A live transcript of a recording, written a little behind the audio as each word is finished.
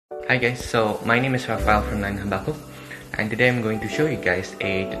Hi guys, so my name is Rafael from 9 Habaku, and today I'm going to show you guys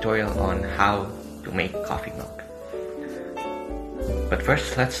a tutorial on how to make coffee milk. But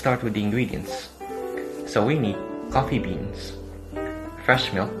first, let's start with the ingredients. So we need coffee beans,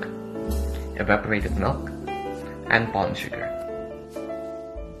 fresh milk, evaporated milk, and palm sugar.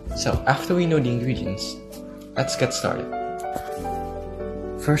 So after we know the ingredients, let's get started.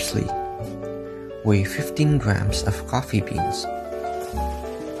 Firstly, weigh 15 grams of coffee beans.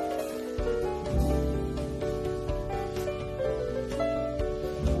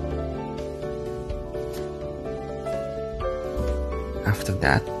 After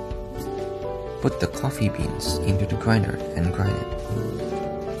that, put the coffee beans into the grinder and grind it.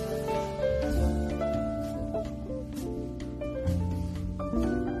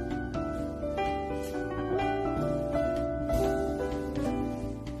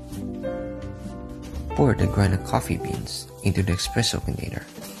 Pour the grinded coffee beans into the espresso container.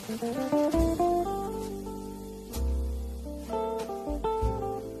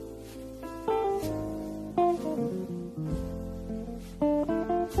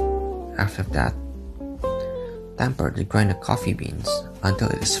 After that, tamper the grinded coffee beans until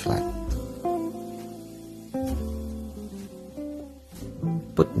it is flat.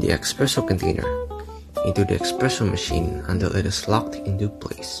 Put the espresso container into the espresso machine until it is locked into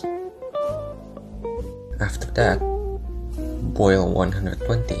place. After that, boil 120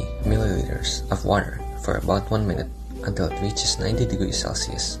 milliliters of water for about 1 minute until it reaches 90 degrees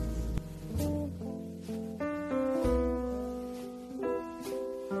Celsius.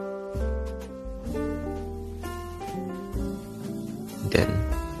 Then,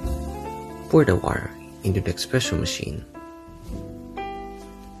 pour the water into the espresso machine.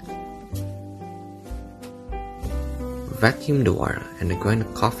 Vacuum the water and the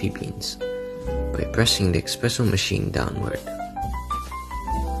grinded coffee beans by pressing the espresso machine downward.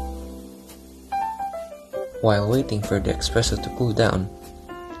 While waiting for the espresso to cool down,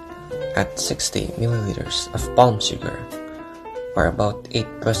 add 60 milliliters of palm sugar, or about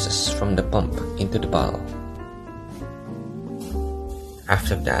 8 presses from the pump, into the bottle.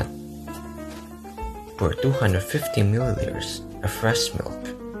 After that, pour 250 milliliters of fresh milk.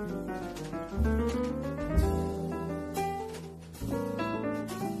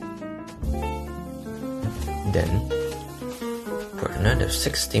 Then, pour another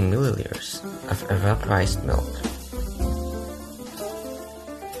 60 milliliters of evaporized milk.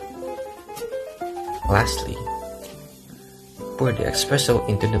 Lastly, pour the espresso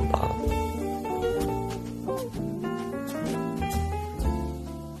into the bowl.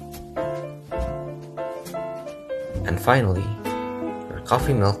 And finally, your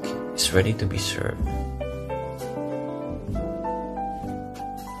coffee milk is ready to be served.